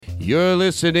You're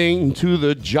listening to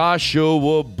the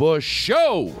Joshua Bush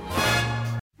Show.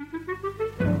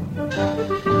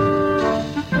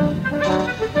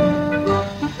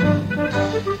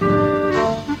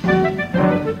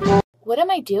 What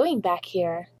am I doing back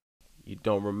here? You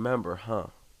don't remember, huh?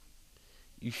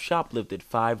 You shoplifted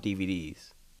 5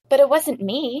 DVDs. But it wasn't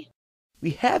me.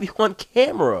 We have you on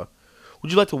camera.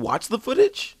 Would you like to watch the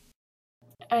footage?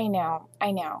 I know.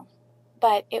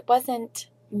 But it wasn't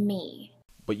me.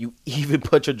 But you even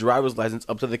put your driver's license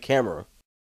up to the camera.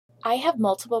 I have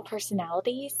multiple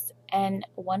personalities, and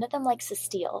one of them likes to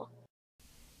steal.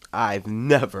 I've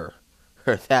never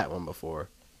heard that one before.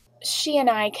 She and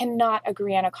I cannot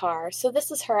agree on a car, so this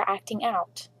is her acting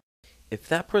out. If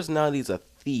that personality's a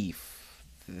thief,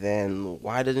 then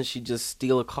why doesn't she just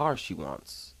steal a car she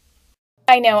wants?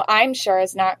 I know I'm sure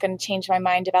is not going to change my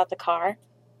mind about the car,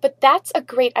 but that's a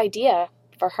great idea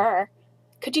for her.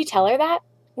 Could you tell her that?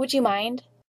 Would you mind?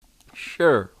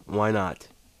 Sure, why not?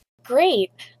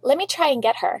 Great. Let me try and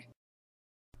get her.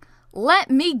 Let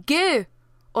me go,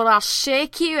 or I'll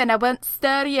shake you and I won't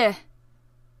stir you.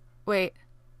 Wait,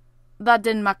 that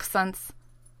didn't make sense.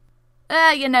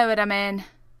 You know what I mean.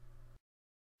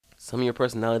 Some of your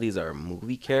personalities are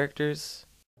movie characters?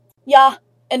 Yeah,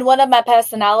 and one of my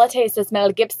personalities is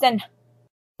Mel Gibson.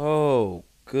 Oh,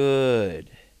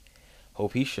 good.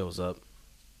 Hope he shows up.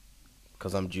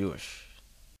 'Cause I'm Jewish.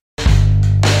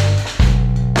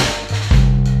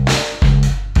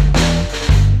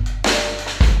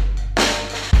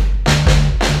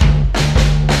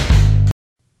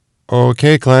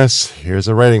 Okay, class, here's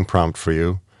a writing prompt for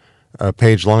you. A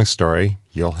page-long story.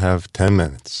 You'll have 10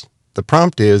 minutes. The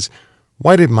prompt is,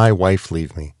 why did my wife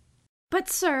leave me? But,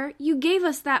 sir, you gave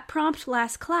us that prompt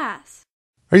last class.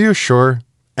 Are you sure?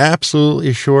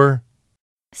 Absolutely sure?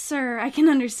 Sir, I can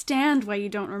understand why you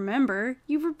don't remember.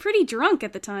 You were pretty drunk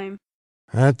at the time.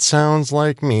 That sounds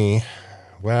like me.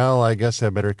 Well, I guess I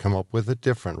better come up with a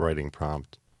different writing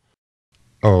prompt.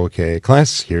 Okay,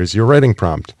 class, here's your writing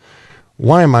prompt.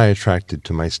 Why am I attracted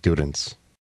to my students?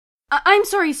 I'm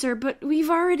sorry, sir, but we've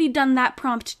already done that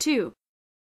prompt too.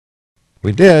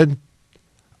 We did?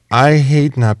 I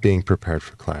hate not being prepared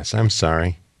for class. I'm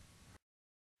sorry.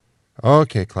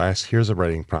 Okay, class, here's a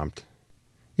writing prompt.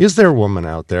 Is there a woman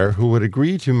out there who would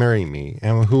agree to marry me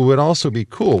and who would also be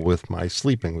cool with my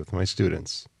sleeping with my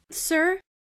students? Sir?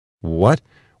 What?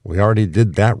 We already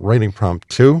did that writing prompt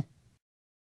too?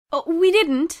 Oh, we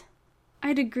didn't.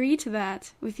 I'd agree to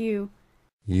that with you.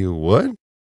 You would?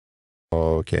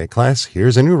 Okay, class,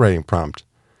 here's a new writing prompt.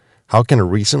 How can a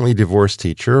recently divorced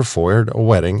teacher afford a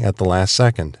wedding at the last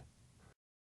second?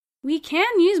 We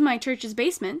can use my church's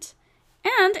basement,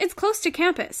 and it's close to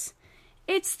campus.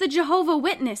 It's the Jehovah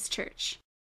Witness Church.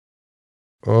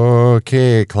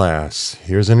 Okay, class,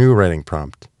 here's a new writing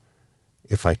prompt.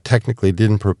 If I technically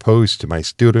didn't propose to my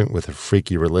student with a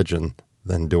freaky religion,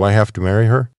 then do I have to marry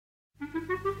her?